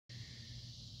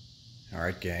All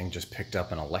right, gang, just picked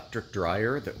up an electric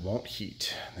dryer that won't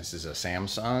heat. This is a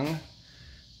Samsung,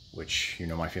 which you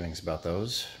know my feelings about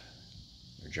those.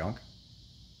 They're junk.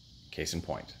 Case in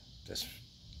point, this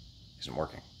isn't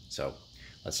working. So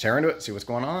let's tear into it, see what's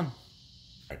going on. All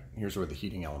right, here's where the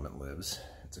heating element lives.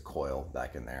 It's a coil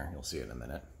back in there. You'll see it in a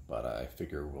minute, but I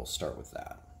figure we'll start with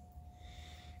that.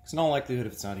 Because in all likelihood,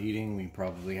 if it's not heating, we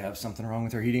probably have something wrong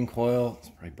with our heating coil. It's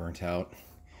probably burnt out.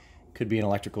 Could be an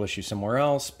electrical issue somewhere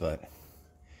else, but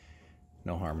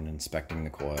no harm in inspecting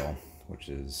the coil, which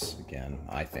is, again,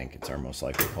 I think it's our most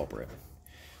likely culprit.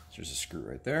 So there's a screw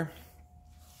right there.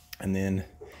 And then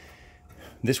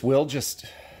this will just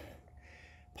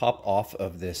pop off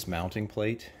of this mounting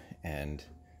plate and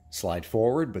slide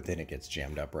forward, but then it gets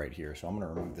jammed up right here. So I'm going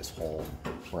to remove this whole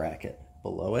bracket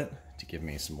below it to give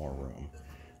me some more room.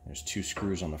 There's 2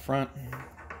 screws on the front,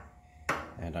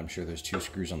 and I'm sure there's 2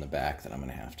 screws on the back that I'm going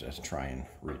to have to try and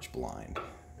reach blind.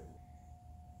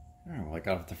 All right, well, I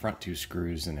got off the front 2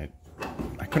 screws, and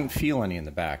I couldn't feel any in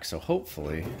the back, so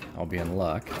hopefully I'll be in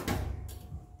luck.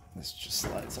 This just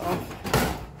slides off.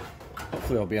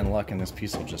 Hopefully I'll be in luck and this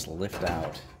piece will just lift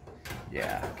out.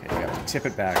 Yeah, okay, you have to tip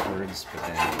it backwards, but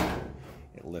then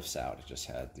it lifts out. It just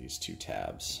had these 2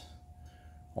 tabs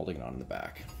holding it on in the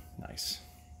back. Nice.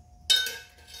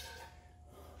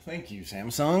 Thank you,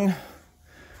 Samsung.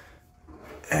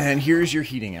 And here's your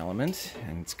heating element,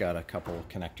 and it's got a couple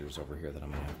connectors over here that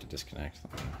I'm gonna have to disconnect.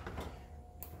 Let me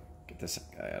get this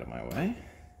guy out of my way.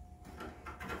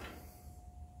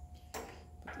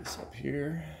 Put this up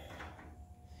here.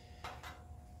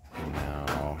 And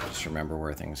now, just remember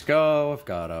where things go. I've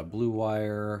got a blue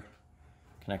wire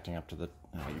connecting up to the,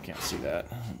 oh, you can't see that.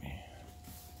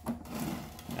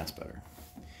 That's better.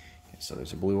 Okay, so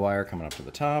there's a blue wire coming up to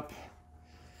the top.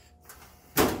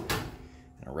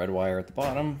 And a red wire at the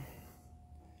bottom.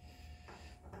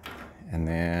 And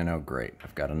then, oh great,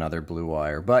 I've got another blue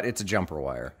wire, but it's a jumper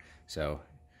wire. So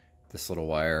this little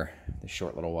wire, this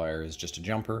short little wire is just a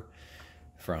jumper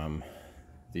from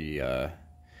the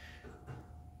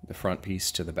front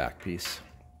piece to the back piece.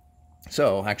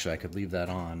 So actually I could leave that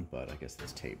on, but I guess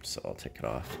it's taped, so I'll take it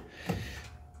off.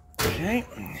 Okay.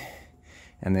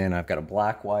 And then I've got a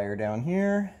black wire down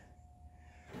here.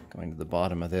 Going to the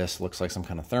bottom of this, looks like some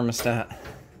kind of thermostat.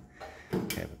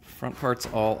 Okay, the front part's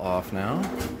all off now.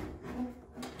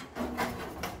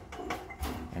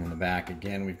 And in the back,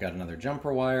 again, we've got another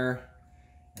jumper wire,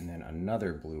 and then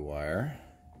another blue wire.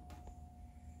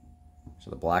 So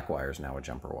the black wire is now a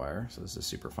jumper wire, so this is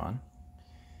super fun.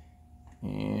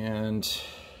 And,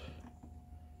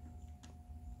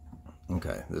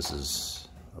 okay, this is,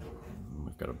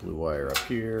 we've got a blue wire up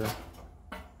here.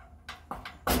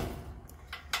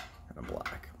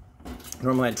 Black.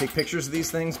 Normally I'd take pictures of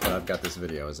these things, but I've got this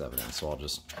video as evidence, so I'll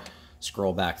just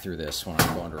scroll back through this when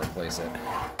I'm going to replace it.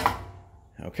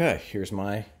 Okay, here's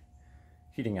my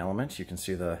heating element. You can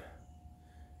see the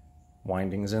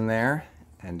windings in there,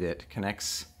 and it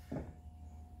connects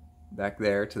back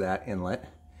there to that inlet,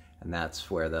 and that's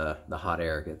where the hot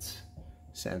air gets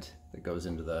sent that goes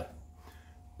into the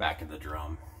back of the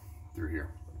drum through here.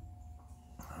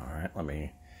 All right, let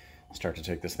me start to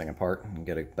take this thing apart and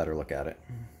get a better look at it.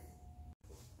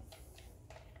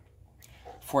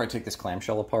 Before I take this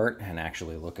clamshell apart and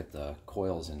actually look at the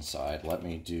coils inside, let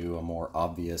me do a more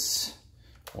obvious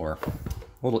or a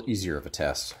little easier of a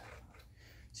test.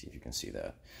 See if you can see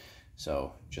that.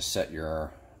 So just set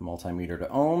your multimeter to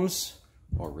ohms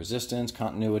or resistance,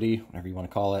 continuity, whatever you want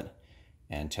to call it,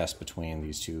 and test between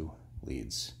these 2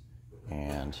 leads.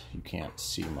 And you can't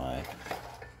see my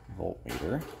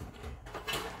voltmeter.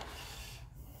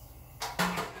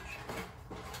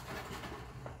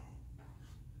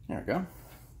 There we go.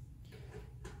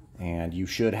 And you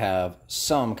should have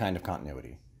some kind of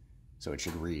continuity. So it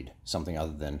should read something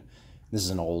other than, this is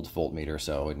an old voltmeter,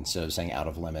 so instead of saying out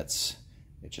of limits,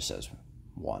 it just says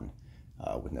 1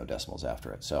 with no decimals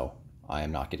after it. So I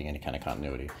am not getting any kind of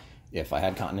continuity. If I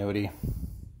had continuity,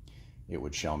 it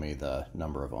would show me the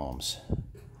number of ohms.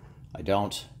 I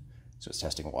don't, so it's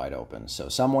testing wide open. So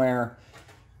somewhere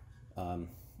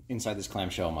inside this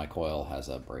clamshell, my coil has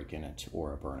a break in it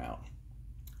or a burnout.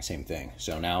 Same thing.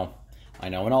 So now I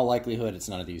know in all likelihood it's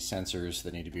none of these sensors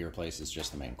that need to be replaced, it's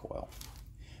just the main coil.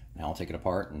 Now I'll take it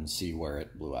apart and see where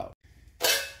it blew out.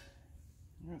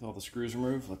 With all the screws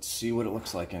removed, let's see what it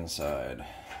looks like inside.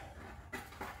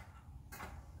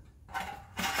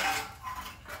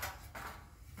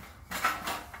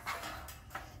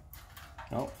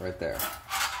 Oh, right there.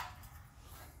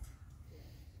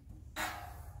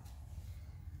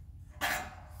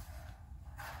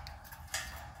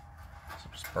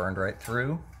 burned right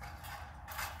through.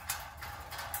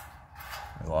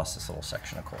 lost this little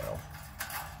section of coil.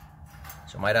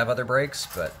 So it might have other brakes,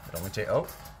 but it only takes, oh,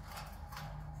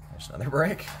 there's another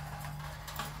brake.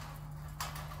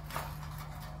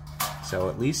 So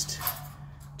at least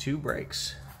 2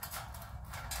 brakes.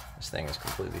 This thing is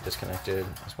completely disconnected.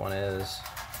 This one is.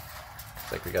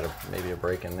 Looks like we got maybe a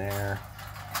brake in there.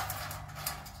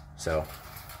 So,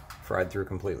 fried through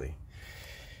completely.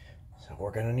 So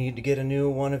we're gonna need to get a new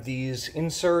one of these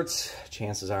inserts.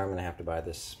 Chances are I'm gonna have to buy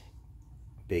this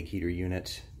big heater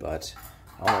unit, but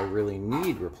all I really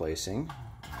need replacing,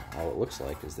 all it looks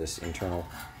like, is this internal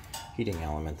heating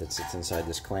element that sits inside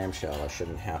this clamshell. I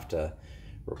shouldn't have to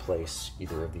replace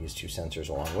either of these 2 sensors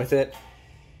along with it.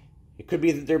 It could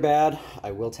be that they're bad.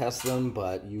 I will test them,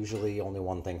 but usually only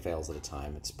one thing fails at a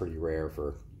time. It's pretty rare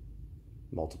for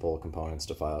multiple components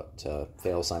to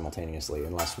fail simultaneously,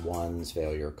 unless one's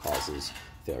failure causes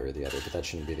failure of the other, but that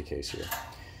shouldn't be the case here.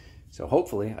 So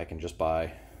hopefully I can just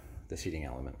buy this heating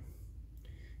element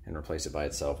and replace it by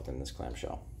itself within this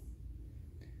clamshell.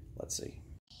 Let's see.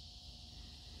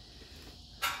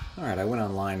 All right, I went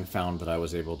online and found that I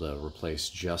was able to replace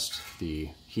just the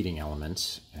heating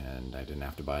element, and I didn't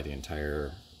have to buy the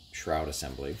entire shroud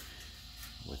assembly.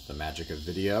 With the magic of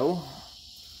video,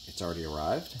 it's already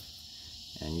arrived,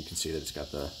 and you can see that it's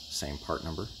got the same part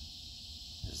number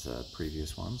as the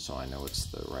previous one, so I know it's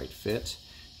the right fit.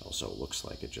 It also looks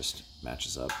like it just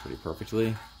matches up pretty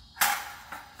perfectly,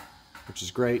 which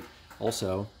is great.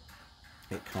 Also,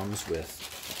 it comes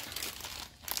with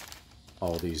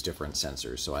all these different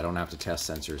sensors, so I don't have to test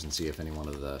sensors and see if any one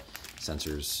of the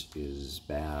sensors is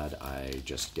bad. I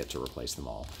just get to replace them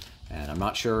all. And I'm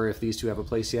not sure if these 2 have a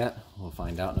place yet. We'll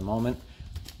find out in a moment.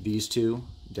 These 2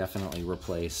 definitely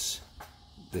replace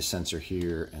this sensor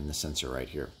here and the sensor right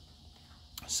here.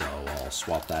 So I'll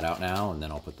swap that out now, and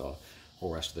then I'll put the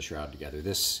whole rest of the shroud together.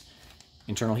 This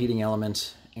internal heating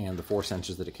element and the 4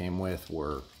 sensors that it came with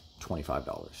were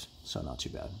 $25, so not too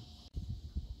bad.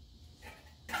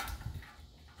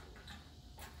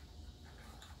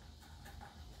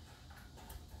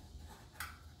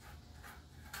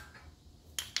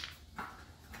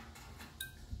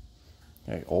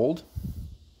 Okay, old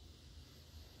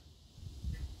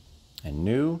and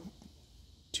new,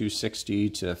 260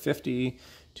 to 50,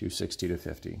 260 to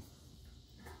 50.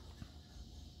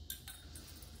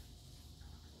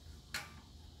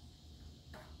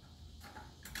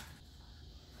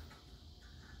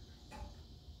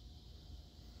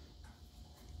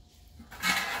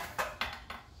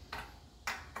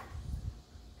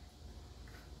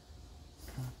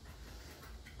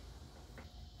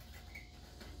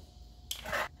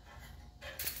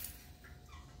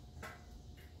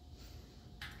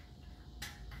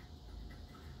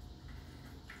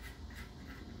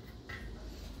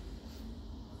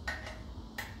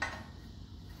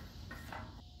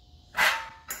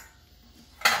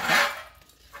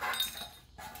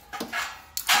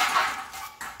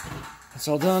 It's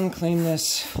all done. Clean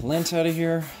this lint out of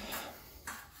here.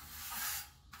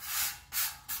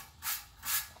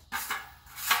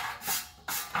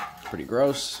 It's pretty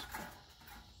gross.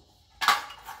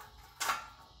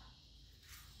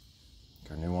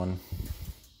 Got a new one.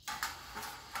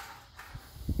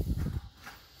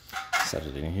 Set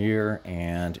it in here,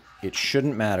 and it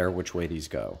shouldn't matter which way these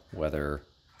go. Whether,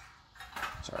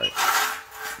 sorry,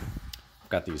 I've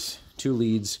got these 2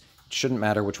 leads. It shouldn't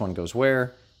matter which one goes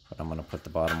where. But I'm going to put the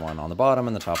bottom one on the bottom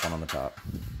and the top one on the top,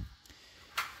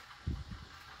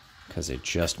 because it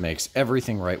just makes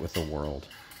everything right with the world.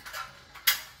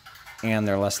 And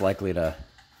they're less likely to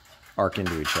arc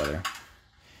into each other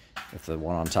if the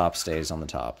one on top stays on the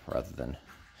top rather than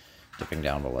dipping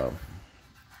down below.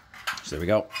 So there we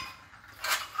go.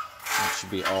 That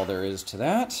should be all there is to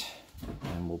that.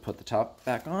 And we'll put the top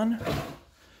back on,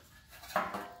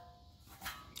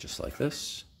 just like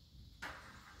this.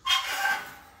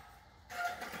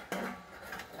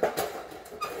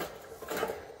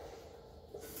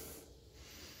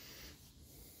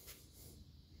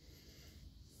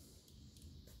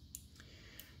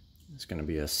 It's going to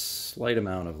be a slight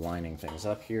amount of lining things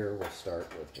up here. We'll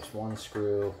start with just 1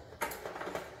 screw,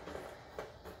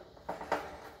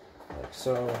 like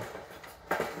so.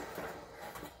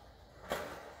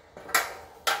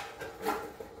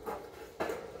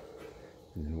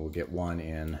 And then we'll get one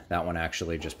in. That one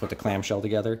actually just put the clamshell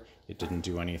together. It didn't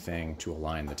do anything to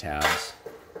align the tabs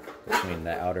between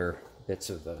the outer bits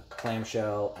of the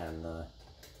clamshell and the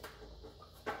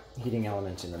heating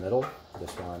element in the middle.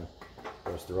 This one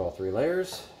goes through all 3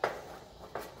 layers.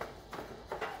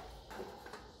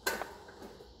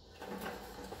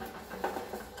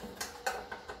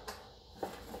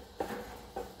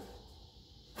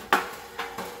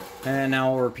 And then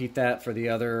now we'll repeat that for the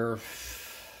other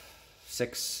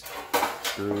 6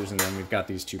 screws, and then we've got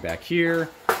these 2 back here,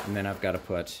 and then I've got to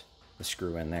put the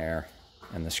screw in there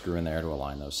and the screw in there to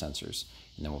align those sensors,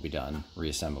 and then we'll be done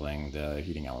reassembling the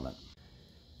heating element.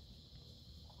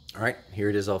 All right, here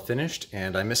it is all finished,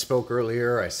 and I misspoke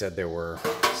earlier. I said there were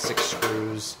 6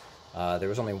 screws. There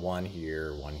was only 1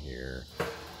 here, 1 here,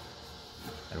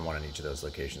 and 1 in each of those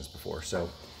locations before. So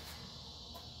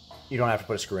you don't have to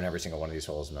put a screw in every single one of these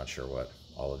holes. I'm not sure what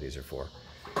all of these are for.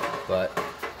 But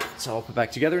it's all put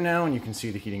back together now, and you can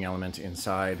see the heating element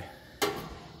inside.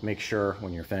 Make sure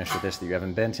when you're finished with this that you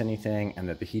haven't bent anything, and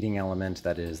that the heating element,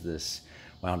 that is this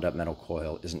wound up metal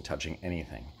coil, isn't touching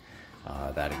anything.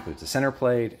 That includes the center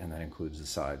plate, and that includes the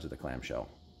sides of the clamshell.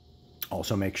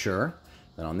 Also make sure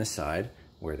that on this side,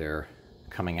 where they're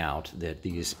coming out, that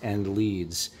these end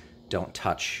leads don't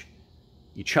touch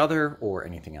each other or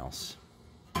anything else.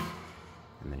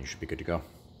 And then you should be good to go.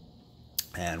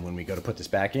 And when we go to put this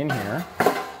back in here,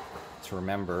 to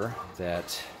remember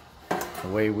that the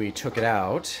way we took it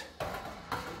out,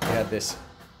 we had this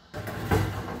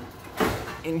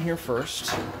in here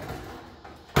first.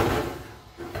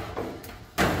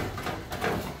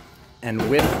 And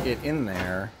with it in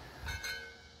there,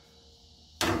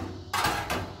 we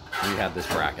have this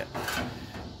bracket.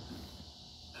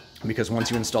 Because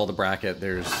once you install the bracket,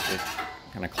 it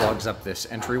kind of clogs up this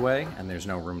entryway, and there's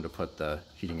no room to put the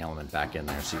heating element back in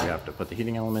there. So you have to put the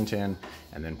heating element in,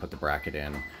 and then put the bracket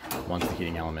in once the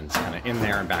heating element's kind of in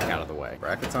there and back out of the way.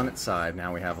 Bracket's on its side.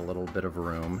 Now we have a little bit of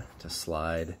room to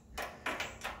slide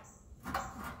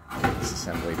this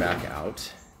assembly back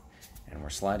out. And we're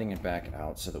sliding it back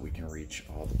out so that we can reach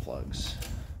all the plugs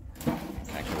and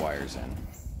connect the wires in.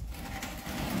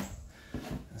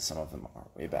 And some of them are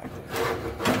way back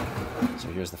there. So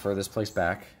here's the furthest place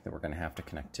back that we're going to have to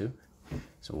connect to.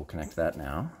 So we'll connect that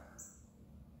now.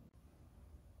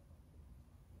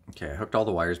 Okay, I hooked all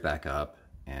the wires back up,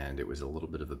 and it was a little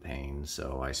bit of a pain,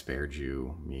 so I spared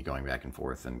you me going back and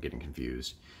forth and getting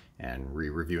confused and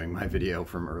re-reviewing my video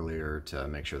from earlier to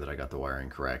make sure that I got the wiring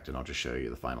correct, and I'll just show you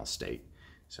the final state.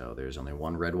 So there's only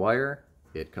 1 red wire.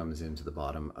 It comes into the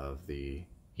bottom of the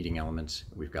heating element.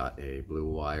 We've got a blue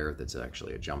wire that's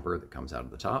actually a jumper that comes out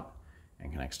of the top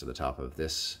and connects to the top of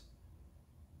this,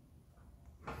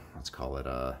 let's call it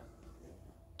a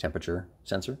temperature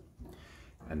sensor.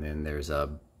 And then there's a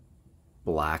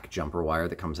black jumper wire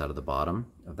that comes out of the bottom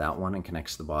of that one and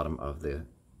connects to the bottom of the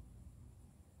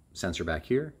sensor back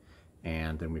here.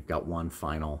 And then we've got 1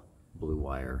 final blue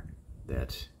wire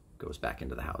that goes back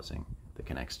into the housing that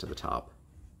connects to the top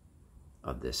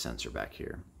of this sensor back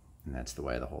here. And that's the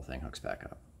way the whole thing hooks back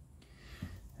up.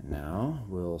 And now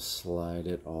we'll slide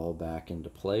it all back into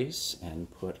place and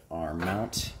put our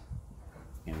mount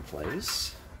in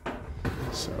place.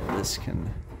 So this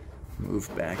can move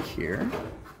back here.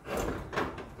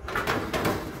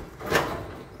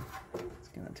 It's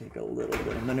going to take a little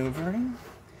bit of maneuvering.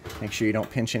 Make sure you don't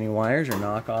pinch any wires or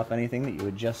knock off anything that you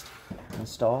had just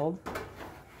installed.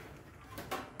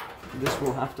 This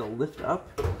will have to lift up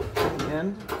at the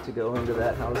end to go into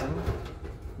that housing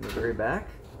in the very back.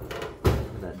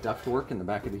 That ductwork in the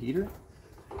back of the heater,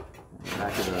 and the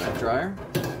back of the dryer.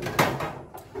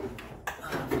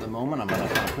 For the moment, I'm going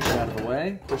to push it out of the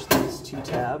way, push these 2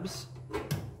 tabs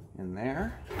in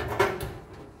there.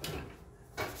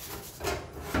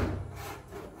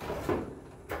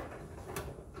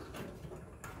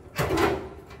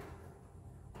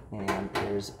 And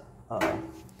there's a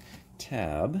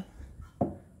tab,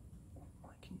 can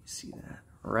you see that?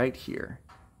 Right here.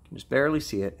 You can just barely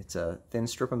see it. It's a thin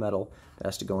strip of metal that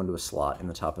has to go into a slot in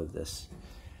the top of this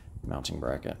mounting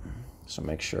bracket. So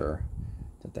make sure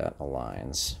that that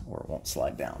aligns or it won't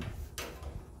slide down.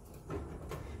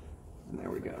 And there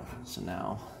we go. So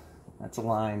now that's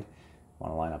aligned. I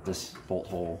want to line up this bolt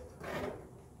hole.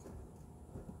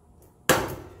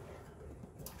 And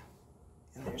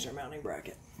there's our mounting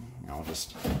bracket. Now I'll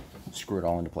just screw it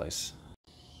all into place.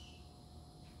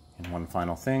 And one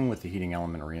final thing, with the heating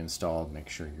element reinstalled, make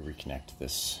sure you reconnect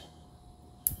this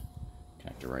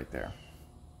connector right there.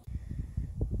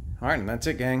 All right, and that's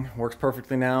it, gang. Works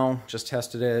perfectly now. Just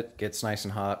tested it. Gets nice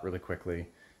and hot really quickly.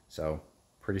 So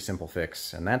pretty simple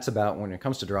fix. And that's about, when it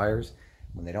comes to dryers,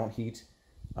 when they don't heat,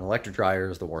 an electric dryer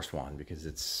is the worst one because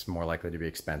it's more likely to be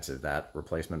expensive. That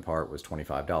replacement part was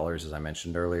 $25, as I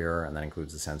mentioned earlier, and that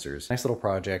includes the sensors. Nice little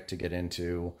project to get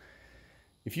into.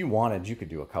 If you wanted, you could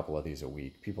do a couple of these a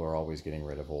week. People are always getting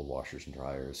rid of old washers and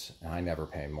dryers, and I never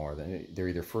pay more than, they're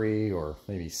either free or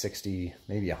maybe $60,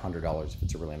 maybe $100 if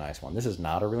it's a really nice one. This is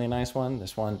not a really nice one.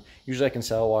 This one, usually I can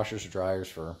sell washers or dryers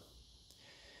for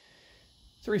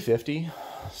 $350,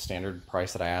 standard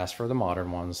price that I asked for the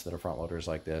modern ones that are front loaders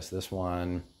like this. This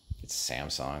one, it's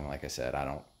Samsung. Like I said, I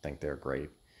don't think they're great.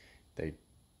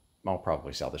 I'll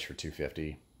probably sell this for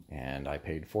 $250, and I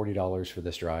paid $40 for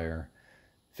this dryer,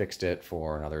 fixed it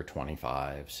for another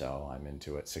 $25, so I'm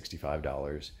into it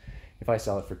 $65. If I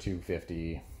sell it for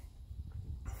 $250,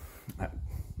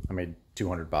 I made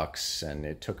 200 bucks, and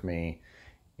it took me,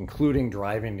 including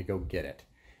driving to go get it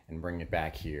and bring it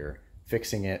back here,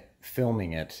 fixing it,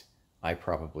 filming it, I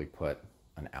probably put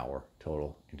an hour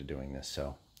total into doing this.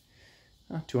 So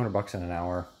 200 bucks in an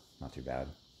hour, not too bad.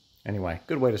 Anyway,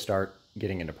 good way to start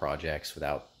getting into projects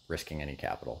without risking any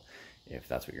capital, if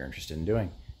that's what you're interested in doing.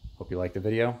 Hope you liked the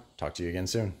video. Talk to you again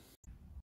soon.